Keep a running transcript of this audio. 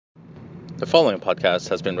The following podcast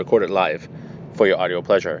has been recorded live for your audio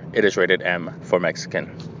pleasure. It is rated M for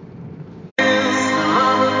Mexican.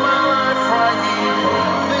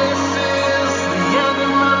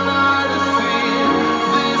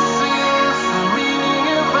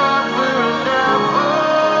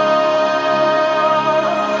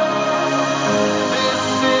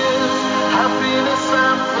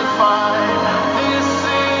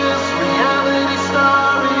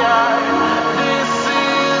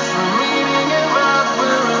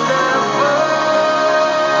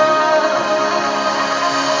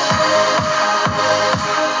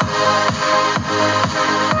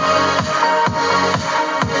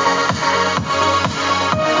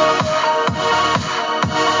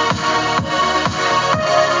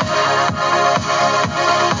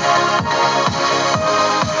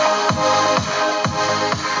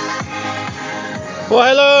 Well,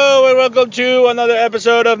 hello and welcome to another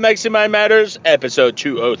episode of Mexi-Mind Matters, episode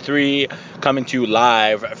 203, coming to you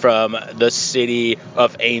live from the city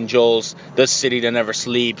of angels, the city that never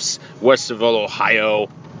sleeps, Westerville, Ohio,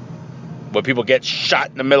 where people get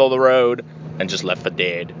shot in the middle of the road and just left for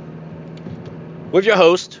dead. With your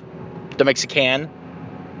host, the Mexican,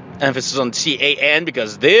 emphasis on C-A-N,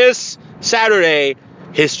 because this Saturday,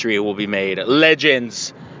 history will be made,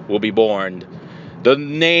 legends will be born. The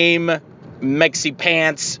name Mexi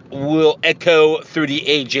Pants will echo through the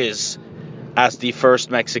ages as the first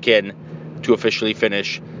Mexican to officially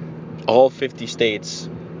finish all 50 states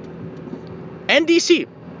and DC,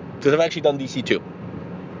 because I've actually done DC too.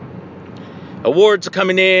 Awards are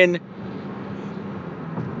coming in.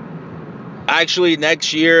 Actually,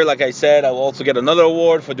 next year, like I said, I will also get another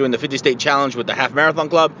award for doing the 50 state challenge with the Half Marathon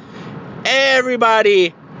Club.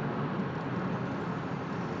 Everybody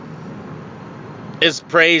is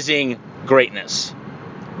praising greatness.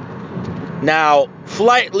 Now,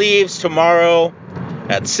 flight leaves tomorrow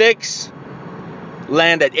at 6,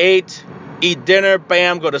 land at 8, eat dinner,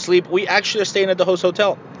 bam, go to sleep. We actually are staying at the host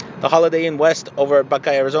hotel, the Holiday Inn West over at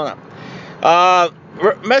Buckeye, Arizona.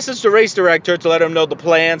 Message the race director to let him know the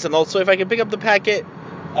plans, and also if I can pick up the packet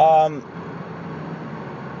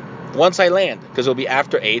once I land, because it'll be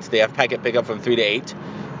after 8. They have packet pickup from 3 to 8,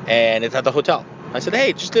 and it's at the hotel. I said,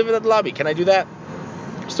 hey, just leave it at the lobby. Can I do that?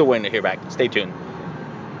 Still waiting to hear back. Stay tuned.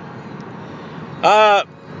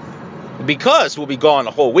 Because we'll be gone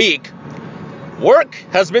a whole week, work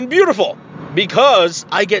has been beautiful because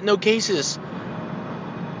I get no cases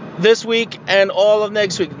this week and all of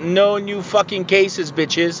next week. No new fucking cases,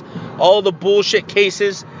 bitches. All the bullshit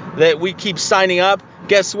cases that we keep signing up,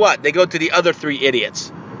 guess what? They go to the other 3 idiots.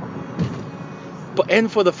 And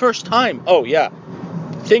for the first time, oh yeah,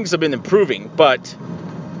 things have been improving, but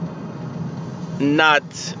not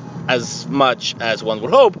as much as one would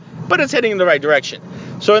hope, but it's heading in the right direction.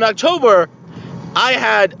 So in October, I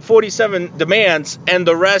had 47 demands, and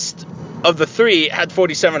the rest of the 3 had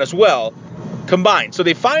 47 as well, combined. So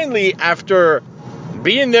they finally, after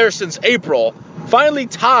being there since April, finally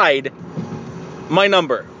tied my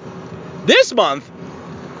number. This month,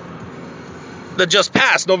 that just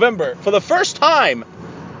passed, November, for the first time,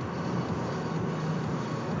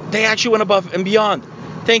 they actually went above and beyond.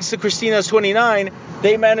 Thanks to Christina's 29,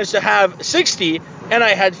 they managed to have 60, and I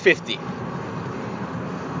had 50.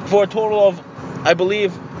 For a total of, I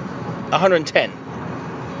believe, 110.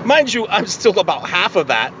 Mind you, I'm still about half of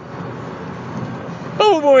that.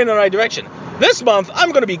 But we're moving in the right direction. This month,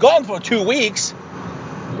 I'm going to be gone for 2 weeks.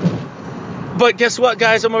 But guess what,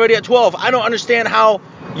 guys? I'm already at 12. I don't understand how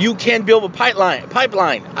you can build a pipeline.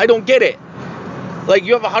 I don't get it. Like,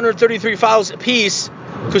 you have 133 files apiece.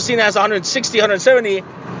 Christina has 160, 170.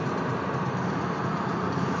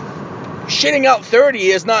 Shitting out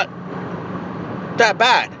 30 is not that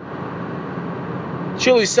bad.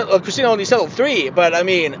 Christina only settled 3, but I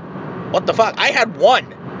mean, what the fuck? I had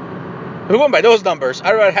 1. If we went by those numbers,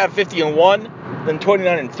 I'd rather have 50 and 1 than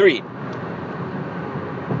 29 and 3.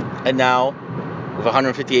 And now, with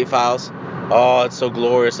 158 files, oh, it's so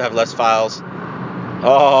glorious to have less files.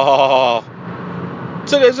 Oh,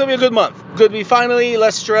 so it's going to be a good month. Could be finally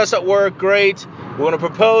less stress at work, great. We're going to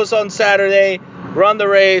propose on Saturday, run the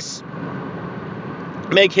race,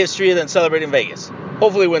 make history, and then celebrate in Vegas.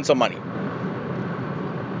 Hopefully win some money.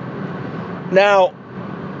 Now,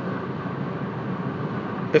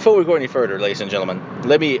 before we go any further, ladies and gentlemen,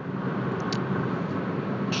 let me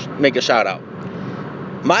make a shout out.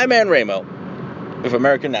 My man Ramo, with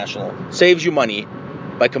American National, saves you money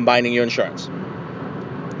by combining your insurance.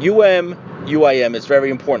 UIM is very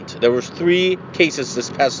important. There was 3 cases this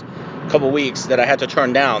past couple weeks that I had to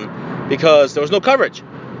turn down because there was no coverage.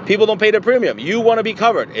 People don't pay their premium. You want to be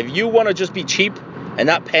covered. If you want to just be cheap and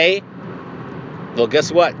not pay, Well,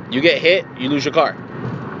 guess what? You get hit, you lose your car.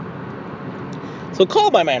 So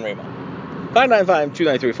call my man Remo.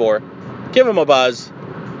 595-2934. Give him a buzz.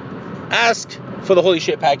 Ask for the Holy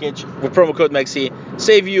Shit package with promo code MEXI.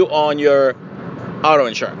 Save you on your auto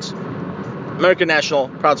insurance. American National,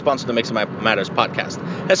 proud sponsor of the Mixing Matters podcast.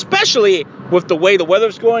 Especially with the way the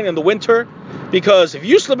weather's going in the winter. Because if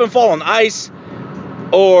you slip and fall on ice,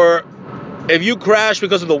 or if you crash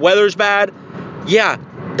because of the weather's bad, yeah,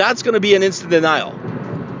 that's going to be an instant denial.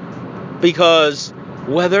 Because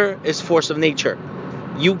weather is force of nature.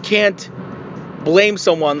 You can't blame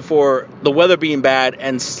someone for the weather being bad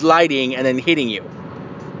and sliding and then hitting you.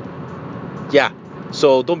 Yeah,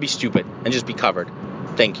 so don't be stupid and just be covered.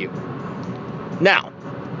 Thank you. Now,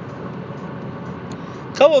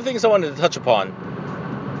 a couple of things I wanted to touch upon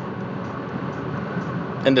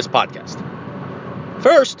in this podcast.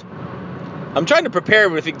 First, I'm trying to prepare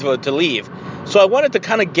everything to leave. So I wanted to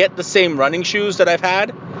kind of get the same running shoes that I've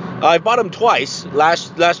had. I bought them twice.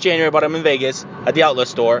 Last January, I bought them in Vegas at the outlet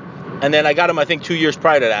store. And then I got them, I think, 2 years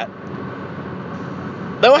prior to that.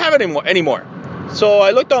 They don't have it anymore. So I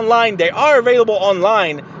looked online. They are available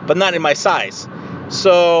online, but not in my size.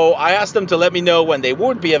 So I asked them to let me know when they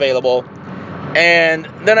would be available. And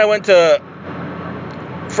then I went to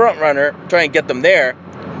Front Runner, try and get them there.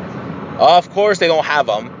 Of course, they don't have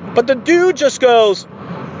them. But the dude just goes,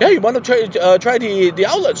 yeah, you want to try the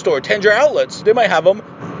outlet store, Tanger Outlets. They might have them.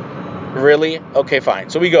 Really? Okay, fine.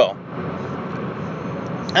 So we go.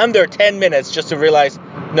 I'm there 10 minutes just to realize,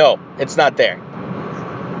 no, it's not there.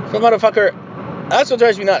 So, motherfucker, that's what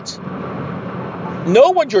drives me nuts.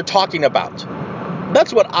 Know what you're talking about.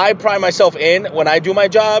 That's what I pride myself in when I do my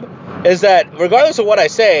job, is that regardless of what I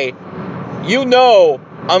say, you know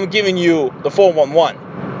I'm giving you the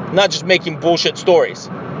 411, not just making bullshit stories.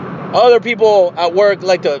 Other people at work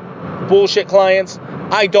like to bullshit clients.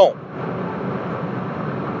 I don't.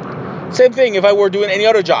 Same thing if I were doing any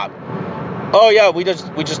other job. Oh yeah, we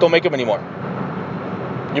just don't make them anymore.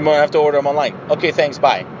 You might have to order them online. Okay, thanks,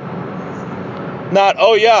 bye. Not,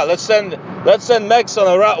 oh yeah, let's send Mex on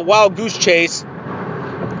a wild goose chase,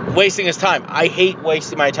 wasting his time. I hate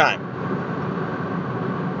wasting my time.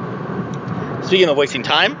 Speaking of wasting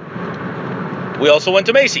time, we also went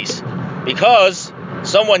to Macy's because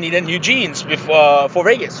someone needed new jeans for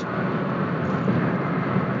Vegas.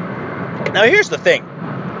 Now here's the thing.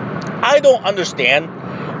 I don't understand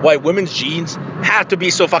why women's jeans have to be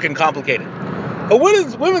so fucking complicated. But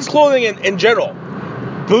women's clothing in general,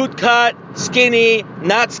 boot cut, skinny,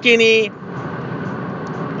 not skinny,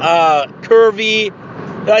 curvy,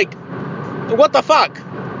 like, what the fuck?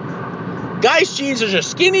 Guys' jeans are just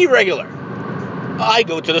skinny, regular. I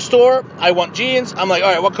go to the store, I want jeans, I'm like,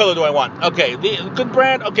 alright, what color do I want? Okay, the good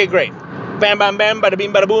brand, okay, great. Bam, bam, bam, bada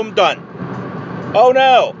bing, bada boom, done. Oh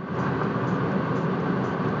no.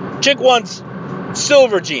 Chick wants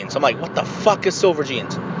silver jeans. I'm like, what the fuck is silver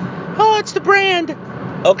jeans? Oh, it's the brand.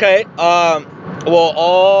 Okay, well,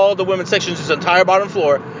 all the women's sections, this entire bottom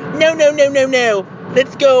floor. No.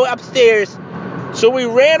 Let's go upstairs. So we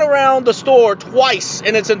ran around the store twice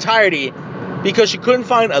in its entirety because she couldn't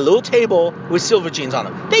find a little table with silver jeans on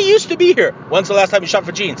them. They used to be here. When's the last time you shopped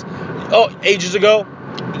for jeans? Oh, ages ago?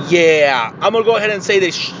 Yeah. I'm going to go ahead and say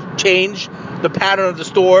they changed the pattern of the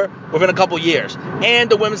store within a couple years. And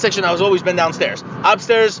the women's section has always been downstairs.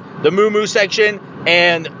 Upstairs, the moo section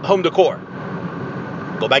and home decor.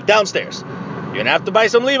 Go back downstairs. You're going to have to buy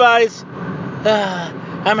some Levi's.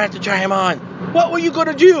 I'm going to have to try them on. What were you going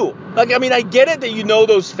to do? Like, I mean, I get it that you know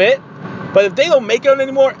those fit. But if they don't make them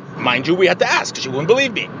anymore, mind you, we had to ask because you wouldn't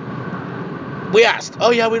believe me. We asked.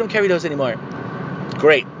 Oh, yeah, we don't carry those anymore.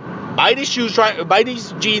 Great. Buy these jeans,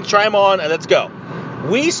 try them on, and let's go.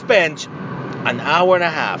 We spent an hour and a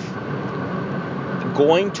half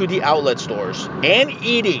going to the outlet stores and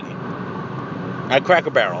eating at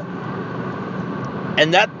Cracker Barrel.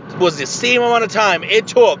 And that was the same amount of time it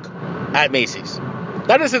took at Macy's.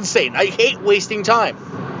 That is insane. I hate wasting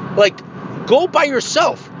time. Like, go by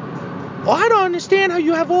yourself. Well, I don't understand how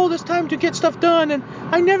you have all this time to get stuff done, and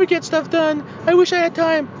I never get stuff done. I wish I had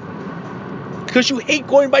time. Because you hate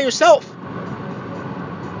going by yourself.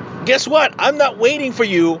 Guess what? I'm not waiting for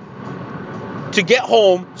you to get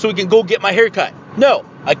home so we can go get my haircut. No,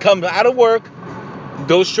 I come out of work,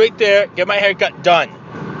 go straight there, get my haircut, done.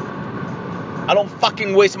 I don't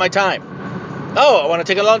fucking waste my time. Oh, I want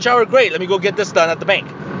to take a long shower? Great, let me go get this done at the bank.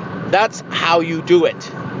 That's how you do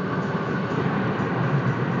it.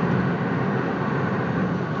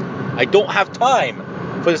 I don't have time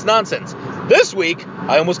for this nonsense. This week,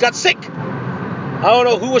 I almost got sick. I don't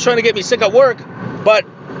know who was trying to get me sick at work, but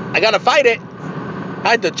I gotta fight it. I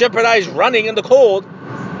had to jeopardize running in the cold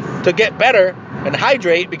to get better. and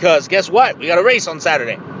hydrate, because guess what? We got a race on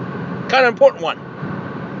Saturday. Kind of important one.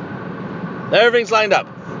 Everything's lined up.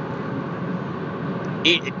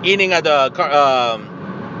 Eating at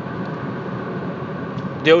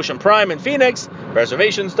the Ocean Prime in Phoenix.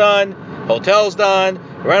 Reservations done. Hotels done.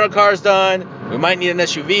 Rental cars done. We might need an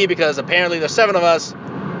SUV because apparently there's 7 of us.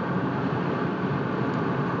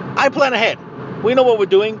 I plan ahead. We know what we're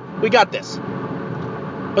doing. We got this.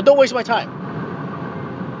 But don't waste my time.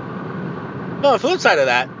 On the flip side of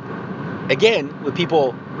that, again, with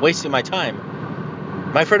people wasting my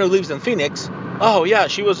time, my friend who lives in Phoenix, oh yeah,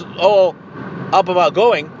 she was all up about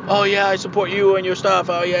going. Oh yeah, I support you and your stuff.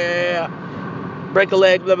 Oh yeah. Break a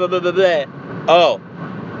leg, blah, blah, blah, blah, blah. Oh.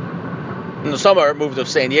 In the summer, moved to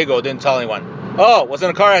San Diego, didn't tell anyone. Oh, was in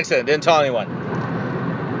a car accident, didn't tell anyone.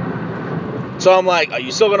 So I'm like, are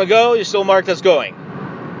you still going to go? You're still marked as going.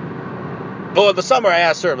 Well, in the summer, I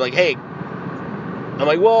asked her, I'm like, hey. I'm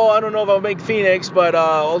like, well, I don't know if I'll make Phoenix, but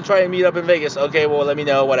I'll try and meet up in Vegas. Okay, well, let me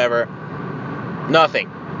know, whatever. Nothing.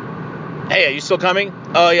 Hey, are you still coming?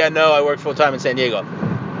 Oh, yeah, no, I work full-time in San Diego.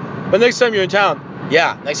 But next time you're in town,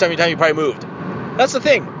 yeah, next time you're in town, you probably moved. That's the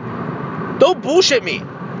thing. Don't bullshit me.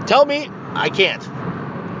 Tell me I can't.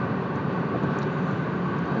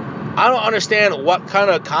 I don't understand what kind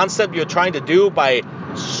of concept you're trying to do by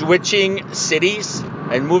switching cities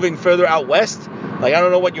and moving further out west. Like, I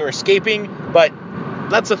don't know what you're escaping, but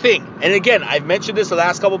that's the thing. And again, I've mentioned this the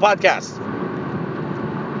last couple podcasts.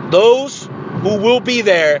 Those who will be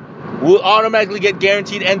there will automatically get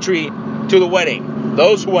guaranteed entry to the wedding.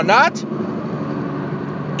 Those who are not,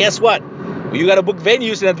 guess what? Well, you got to book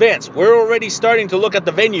venues in advance. We're already starting to look at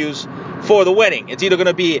the venues for the wedding. It's either going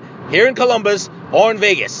to be here in Columbus or in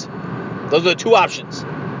Vegas. Those are the 2 options.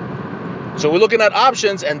 So we're looking at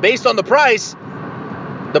options, and based on the price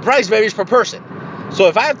varies per person. So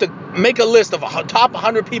if I have to make a list of top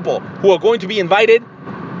 100 people who are going to be invited,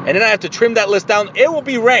 and then I have to trim that list down, it will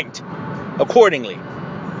be ranked accordingly.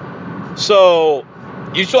 So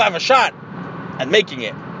you still have a shot at making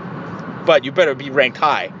it, but you better be ranked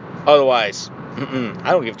high. Otherwise,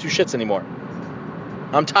 I don't give 2 shits anymore.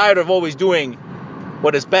 I'm tired of always doing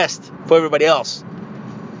what is best for everybody else,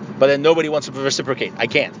 but then nobody wants to reciprocate. I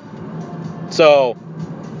can't. So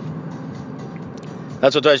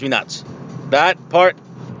that's what drives me nuts. That part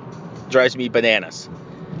drives me bananas.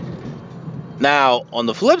 Now, on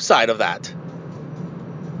the flip side of that,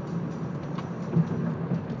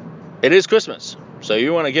 it is Christmas. So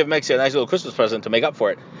you want to give Mexi a nice little Christmas present to make up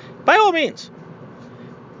for it. By all means.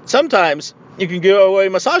 Sometimes you can give away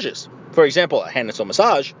massages. For example, a hand and soul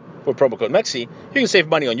massage with promo code MEXI. You can save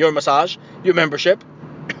money on your massage, your membership.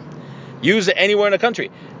 Use it anywhere in the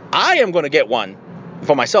country. I am going to get one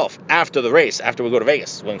for myself after the race, after we go to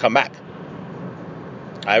Vegas, when we come back.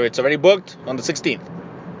 It's already booked on the 16th.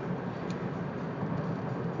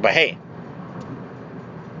 But hey,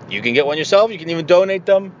 you can get one yourself. You can even donate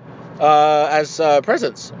them as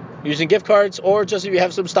presents using gift cards, or just if you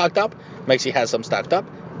have some stocked up. Mexi has some stocked up.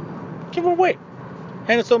 Give them away.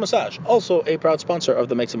 Hand and Soul Massage, also a proud sponsor of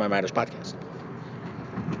the Mexi My Matters podcast.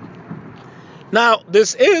 Now,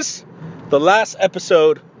 this is the last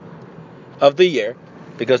episode of the year,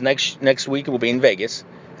 because next week we'll be in Vegas,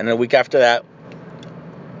 and then the week after that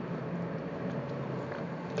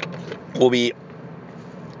we'll be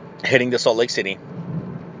hitting the Salt Lake City,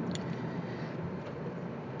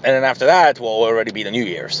 and then after that will already be the New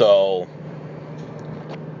Year. So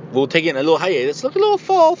we'll take it in a little hiatus, like a little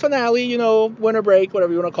fall finale, winter break,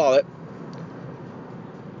 whatever you want to call it.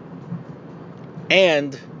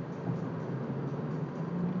 And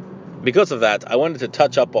because of that, I wanted to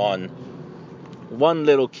touch up on one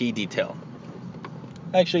little key detail.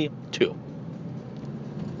 Actually, 2.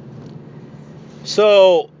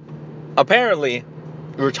 So, apparently,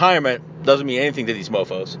 retirement doesn't mean anything to these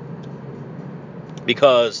mofos.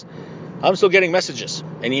 Because I'm still getting messages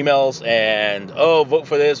and emails and, vote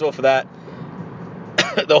for this, vote for that.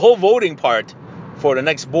 The whole voting part for the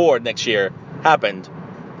next board next year happened.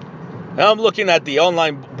 Now I'm looking at the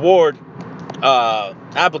online board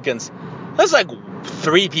applicants. That's like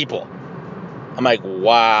 3 people. I'm like,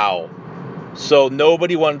 wow. So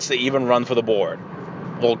nobody wants to even run for the board.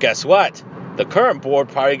 Well, guess what? The current board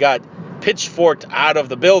probably got pitchforked out of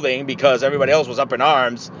the building because everybody else was up in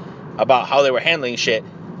arms about how they were handling shit.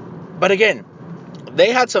 But again,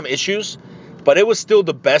 they had some issues, but it was still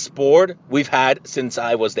the best board we've had since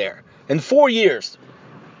I was there. In 4 years,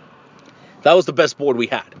 that was the best board we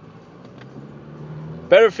had.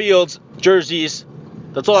 Better fields, jerseys,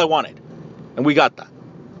 that's all I wanted. And we got that.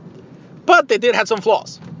 But they did have some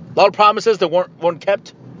flaws. A lot of promises that weren't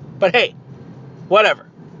kept. But hey, whatever.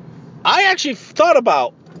 I actually thought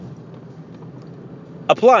about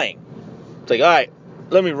applying. It's like, all right,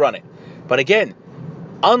 let me run it. But again,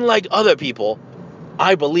 unlike other people,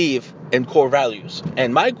 I believe in core values.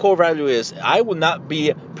 And my core value is I will not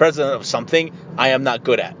be president of something I am not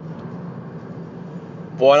good at.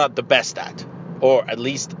 Or not the best at. Or at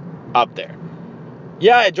least up there.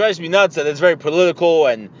 Yeah, it drives me nuts that it's very political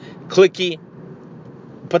and cliquey.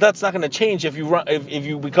 But that's not going to change if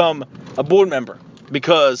you become a board member.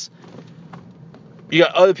 Because you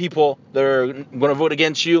got other people that are going to vote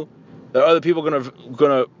against you. There are other people going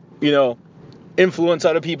to influence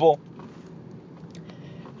other people.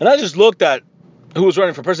 And I just looked at who was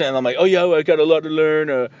running for president, and I'm like, oh yeah, I got a lot to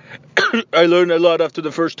learn. I learned a lot after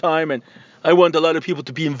the first time, and I want a lot of people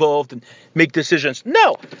to be involved and make decisions.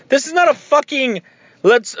 No, this is not a fucking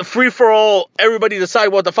let's free-for-all, everybody decide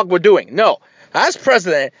what the fuck we're doing. No, as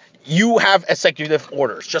president, you have executive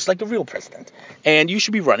orders, just like the real president. And you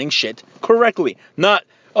should be running shit correctly. Not,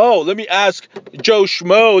 oh, let me ask Joe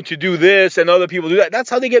Schmo to do this and other people do that. That's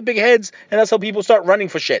how they get big heads, and that's how people start running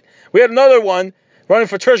for shit. We had another one running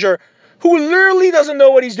for treasurer who literally doesn't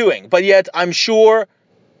know what he's doing. But yet, I'm sure,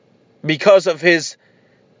 because of his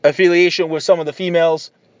affiliation with some of the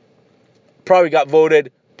females, probably got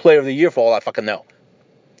voted player of the year for all I fucking know.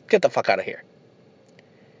 Get the fuck out of here.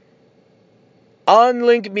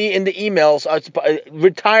 Unlink me in the emails.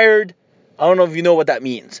 Retired. I don't know if you know what that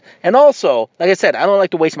means. And also, like I said, I don't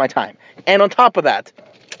like to waste my time. And on top of that,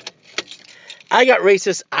 I got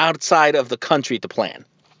racists outside of the country to plan.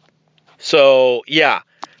 So, yeah,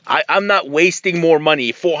 I'm not wasting more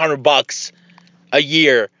money, $400 a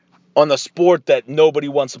year, on a sport that nobody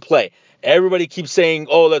wants to play. Everybody keeps saying,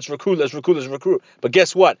 oh, let's recruit. But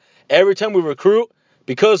guess what? Every time we recruit,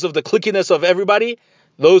 because of the clickiness of everybody,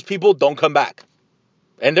 those people don't come back.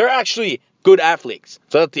 And they're actually good athletes.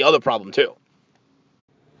 So that's the other problem too.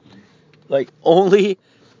 Like, only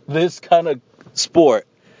this kind of sport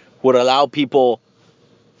would allow people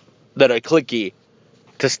that are cliquey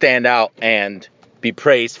to stand out and be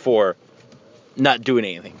praised for not doing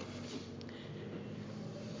anything.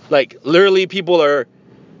 Like, literally people are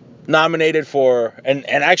nominated for and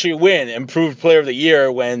actually win improved player of the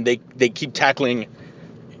year when they keep tackling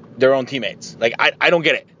their own teammates. Like, I don't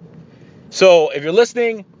get it. So if you're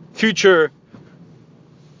listening, future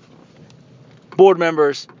board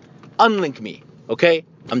members, unlink me, okay?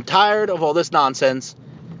 I'm tired of all this nonsense.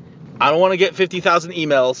 I don't want to get 50,000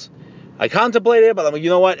 emails. I contemplated it, but I'm like, you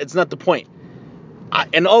know what? It's not the point.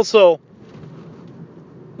 And also,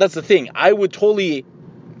 that's the thing. I would totally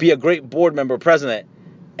be a great board member president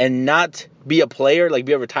and not be a player, like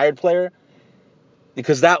be a retired player,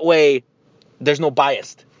 because that way there's no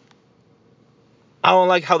bias. I don't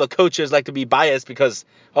like how the coaches like to be biased because,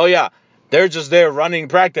 oh yeah, they're just there running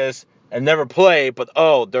practice and never play, but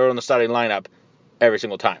oh, they're on the starting lineup every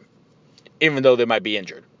single time, even though they might be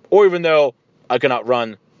injured, or even though I cannot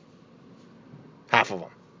run half of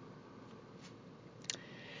them.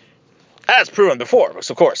 As proven before,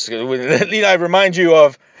 of course. I remind you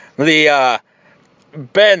of the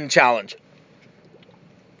Ben challenge.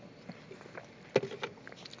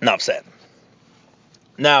 Enough said.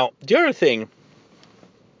 Now, the other thing,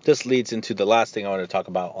 this leads into the last thing I want to talk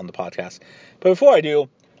about on the podcast. But before I do,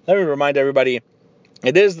 let me remind everybody,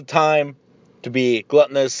 it is the time to be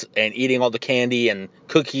gluttonous and eating all the candy and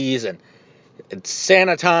cookies, and it's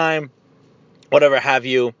Santa time, whatever have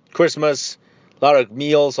you, Christmas, a lot of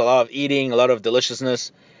meals, a lot of eating, a lot of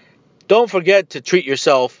deliciousness. Don't forget to treat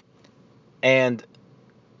yourself and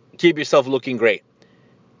keep yourself looking great.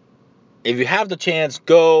 If you have the chance,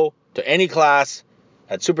 go to any class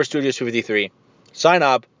at Super Studios 253. Sign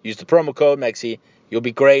up, use the promo code MEXI. You'll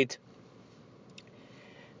be great.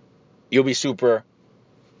 You'll be super.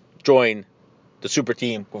 Join the super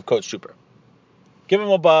team with Coach Super. Give him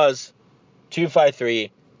a buzz,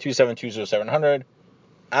 253-272-0700.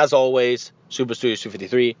 As always, Super Studios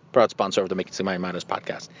 253, proud sponsor of the Making Money Matters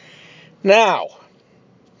podcast. Now,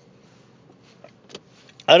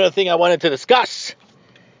 another thing I wanted to discuss,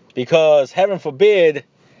 because heaven forbid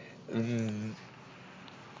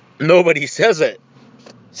nobody says it.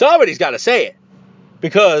 Somebody's got to say it.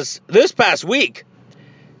 Because this past week,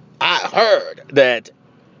 I heard that a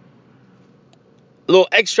little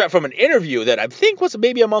extract from an interview that I think was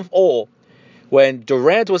maybe a month old, when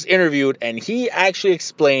Durant was interviewed, and he actually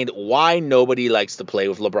explained why nobody likes to play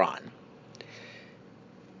with LeBron.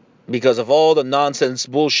 Because of all the nonsense,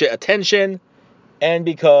 bullshit attention, and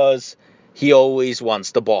because he always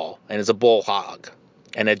wants the ball, and is a ball hog.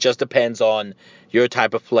 And it just depends on your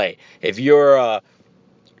type of play. If you're a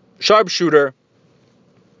sharpshooter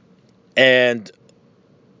and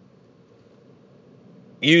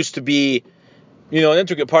used to be an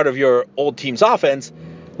intricate part of your old team's offense,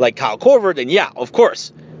 like Kyle Korver, then yeah, of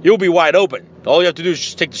course, you'll be wide open. All you have to do is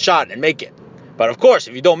just take the shot and make it. But of course,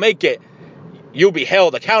 if you don't make it, you'll be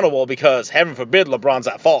held accountable because, heaven forbid, LeBron's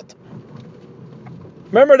at fault.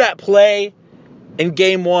 Remember that play in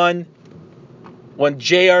Game 1 when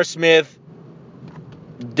J.R. Smith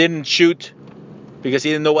didn't shoot because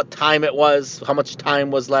he didn't know what time it was, how much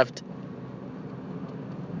time was left?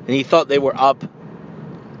 And he thought they were up.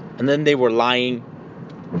 And then they were lying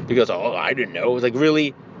because, I didn't know. It was like,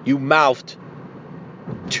 really? You mouthed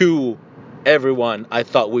to everyone, I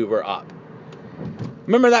thought we were up.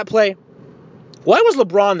 Remember that play? Why was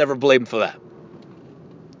LeBron never blamed for that?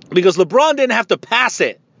 Because LeBron didn't have to pass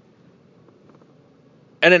it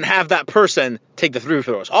and then have that person take the free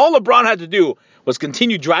throws. All LeBron had to do was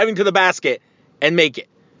continue driving to the basket and make it.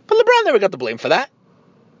 But LeBron never got the blame for that.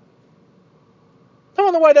 I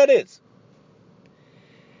don't know why that is.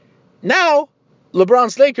 Now,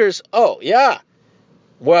 LeBron's Lakers,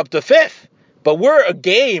 we're up to 5th. But we're a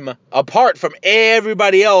game apart from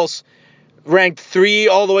everybody else ranked 3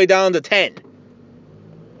 all the way down to 10.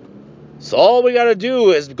 So all we got to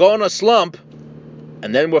do is go on a slump,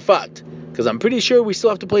 and then we're fucked. Because I'm pretty sure we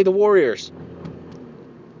still have to play the Warriors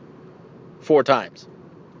 4 times.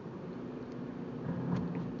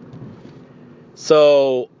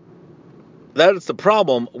 So that's the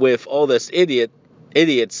problem with all this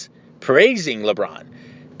idiots praising LeBron.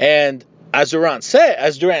 And as Durant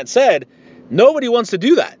said, nobody wants to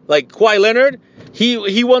do that. Like Kawhi Leonard,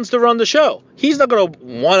 he wants to run the show. He's not going to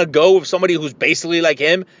want to go with somebody who's basically like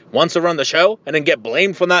him, wants to run the show, and then get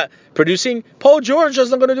blamed for not producing. Paul George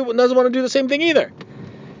doesn't want to do the same thing either.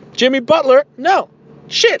 Jimmy Butler, no.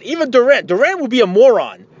 Shit, even Durant. Durant would be a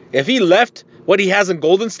moron if he left what he has in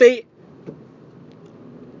Golden State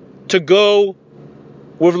to go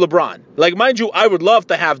with LeBron. Like, mind you, I would love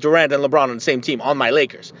to have Durant and LeBron on the same team on my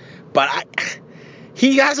Lakers. But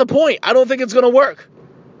he has a point. I don't think it's going to work.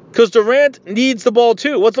 Because Durant needs the ball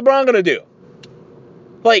too. What's LeBron going to do?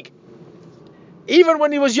 Like, even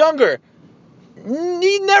when he was younger,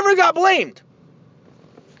 he never got blamed.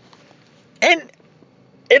 And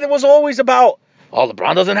it was always about,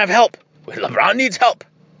 LeBron doesn't have help. LeBron needs help.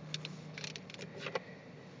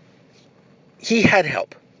 He had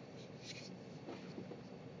help.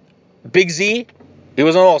 Big Z, he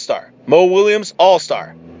was an all-star. Mo Williams,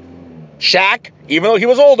 all-star. Shaq, even though he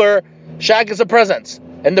was older, Shaq is a presence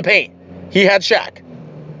in the paint. He had Shaq.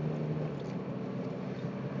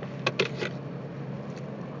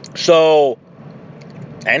 So,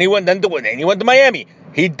 and he went to Miami.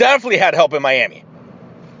 He definitely had help in Miami.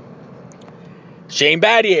 Shane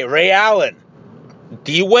Battier, Ray Allen,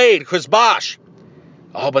 D. Wade, Chris Bosh.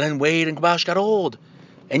 But then Wade and Bosh got old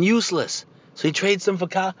and useless. So he trades them for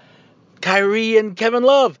Kyrie and Kevin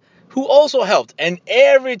Love, who also helped. And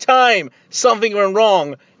every time something went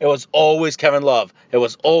wrong, it was always Kevin Love. It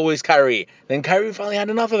was always Kyrie. Then Kyrie finally had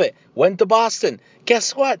enough of it. Went to Boston.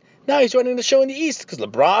 Guess what? Now he's running the show in the East because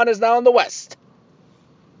LeBron is now in the West.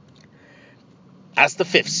 That's the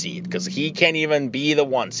 5th seed because he can't even be the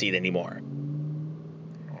 1 seed anymore.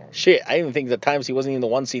 Shit, I even think the times he wasn't even the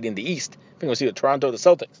 1 seed in the East. I think it was either Toronto or the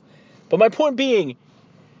Celtics. But my point being,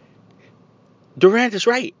 Durant is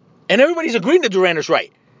right. And everybody's agreeing that Durant is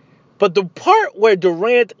right. But the part where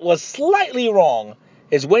Durant was slightly wrong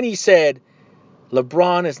is when he said,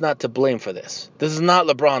 LeBron is not to blame for this. This is not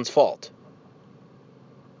LeBron's fault.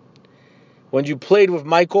 When you played with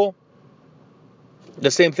Michael,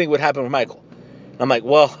 the same thing would happen with Michael. I'm like,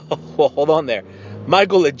 well, hold on there.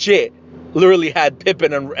 Michael legit literally had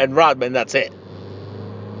Pippen and Rodman, that's it.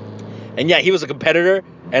 And yeah, he was a competitor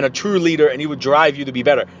and a true leader, and he would drive you to be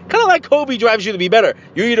better. Kind of like Kobe drives you to be better.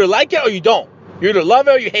 You either like it or you don't. You either love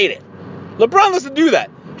it or you hate it. LeBron doesn't do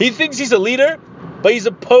that. He thinks he's a leader, but he's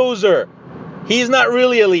a poser. He's not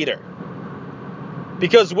really a leader.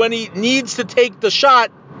 Because when he needs to take the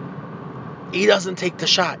shot, he doesn't take the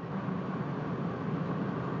shot.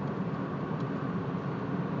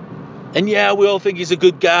 And yeah, we all think he's a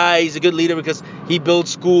good guy. He's a good leader because he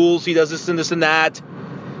builds schools. He does this and this and that.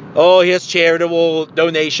 He has charitable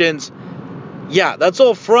donations. Yeah, that's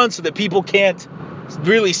all front so that people can't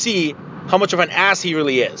really see how much of an ass he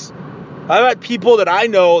really is. I've had people that I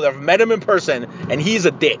know that have met him in person, and he's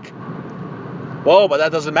a dick. Well, but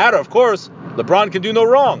that doesn't matter, of course. LeBron can do no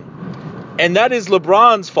wrong. And that is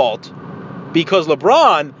LeBron's fault, because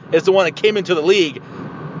LeBron is the one that came into the league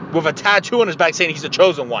with a tattoo on his back saying he's the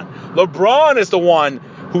chosen one. LeBron is the one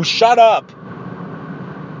who shut up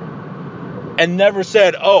and never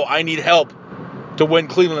said, I need help to win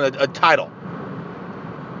Cleveland a title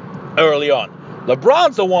early on.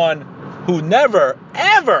 LeBron's the one who never,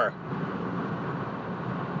 ever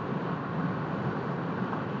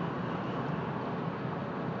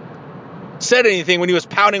said anything when he was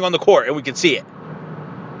pounding on the court, and we could see it.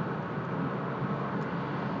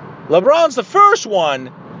 LeBron's the first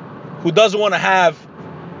one who doesn't want to have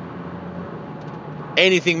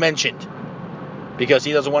anything mentioned because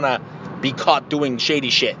he doesn't want to be caught doing shady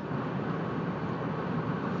shit.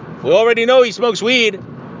 We already know he smokes weed.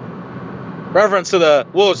 Reference to the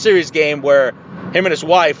World Series game where him and his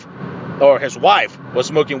wife was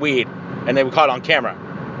smoking weed, and they were caught on camera.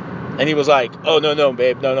 And he was like, "Oh, no,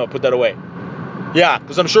 babe, no, put that away." Yeah,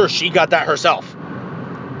 because I'm sure she got that herself.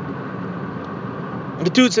 The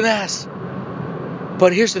dude's an ass.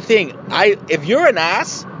 But here's the thing. If you're an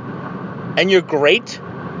ass and you're great,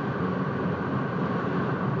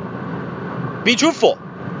 be truthful.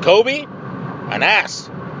 Kobe, an ass.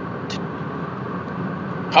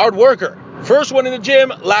 Hard worker. First one in the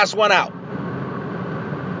gym, last one out.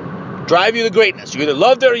 Drive you to greatness. You either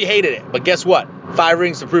loved it or you hated it. But guess what? 5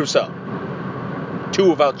 rings to prove so. 2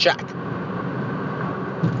 without Shaq.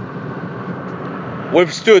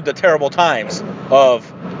 Withstood the terrible times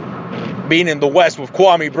of being in the West with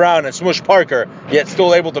Kwame Brown and Smush Parker, yet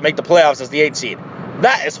still able to make the playoffs as the 8th seed.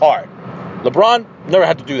 That is hard. LeBron never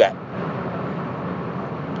had to do that.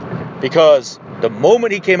 Because the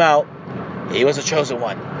moment he came out, he was a chosen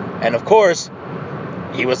one. And of course,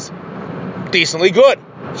 he was decently good.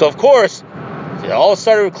 So of course, it all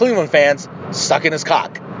started with Cleveland fans sucking his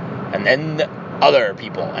cock. And then other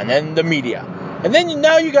people. And then the media. And then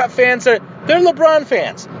now you got fans that they're LeBron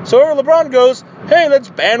fans. So wherever LeBron goes, hey, let's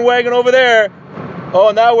bandwagon over there.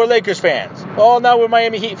 Oh, now we're Lakers fans. Oh, now we're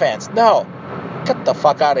Miami Heat fans. No. Get the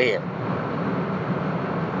fuck out of here.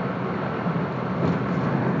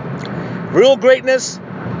 Real greatness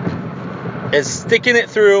is sticking it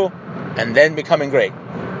through and then becoming great.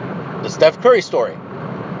 The Steph Curry story.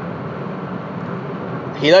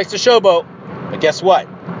 He likes to showboat, but guess what?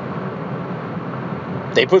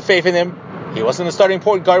 They put faith in him. He wasn't a starting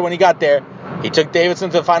point guard when he got there. He took Davidson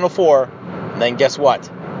to the Final Four, and then guess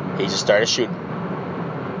what? He just started shooting.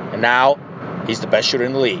 And now, he's the best shooter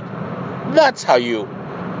in the league. That's how you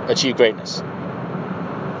achieve greatness.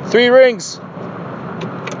 3 rings.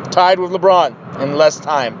 Tied with LeBron in less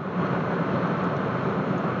time.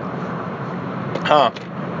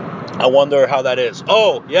 I wonder how that is.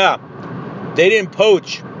 Oh, yeah. They didn't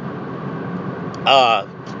poach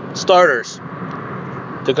starters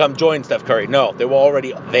to come join Steph Curry. No, they were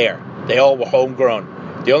already there. They all were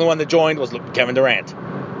homegrown. The only one that joined was Kevin Durant.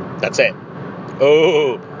 That's it.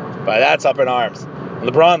 Oh, but that's up in arms.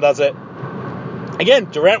 LeBron does it.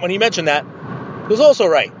 Again, Durant, when he mentioned that, he was also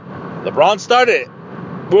right. LeBron started it.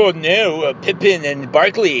 Well, no, Pippen and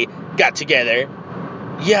Barkley got together.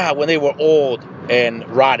 Yeah, when they were old and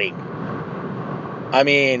rotting. I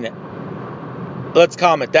mean, let's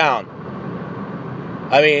calm it down.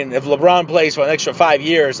 I mean, if LeBron plays for an extra 5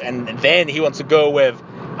 years and then he wants to go with,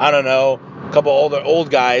 I don't know, a couple old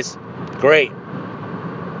guys, great.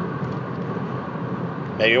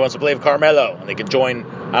 Maybe he wants to play with Carmelo and they could join,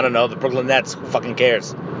 I don't know, the Brooklyn Nets. Who fucking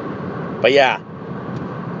cares? But yeah,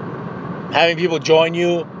 having people join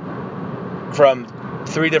you from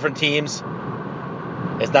 3 different teams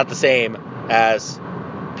is not the same as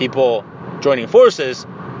people joining forces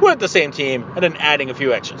with the same team and then adding a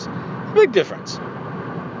few extras. Big difference.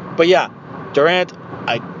 But yeah, Durant,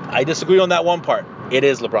 I disagree on that one part. It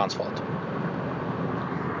is LeBron's fault.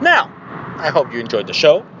 Now, I hope you enjoyed the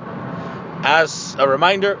show. As a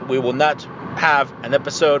reminder, we will not have an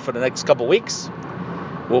episode for the next couple weeks.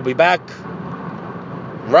 We'll be back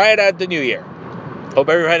right at the New Year. Hope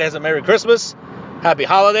everybody has a Merry Christmas, Happy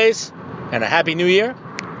Holidays, and a Happy New Year.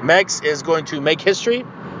 Mex is going to make history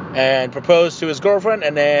and propose to his girlfriend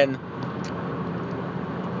and then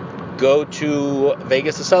go to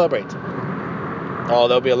Vegas to celebrate. Oh,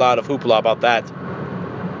 there'll be a lot of hoopla about that.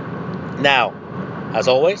 Now, as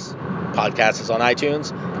always, podcast is on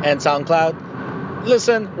iTunes and SoundCloud.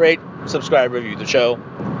 Listen, rate, subscribe, review the show.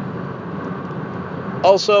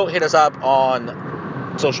 Also, hit us up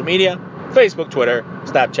on social media, Facebook, Twitter,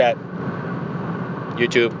 Snapchat,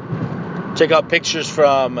 YouTube. Check out pictures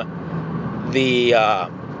from the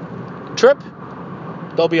trip.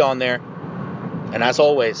 They'll be on there. And as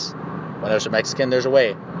always, when there's a Mexican, there's a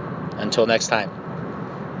way. Until next time.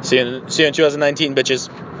 See you in 2019, bitches.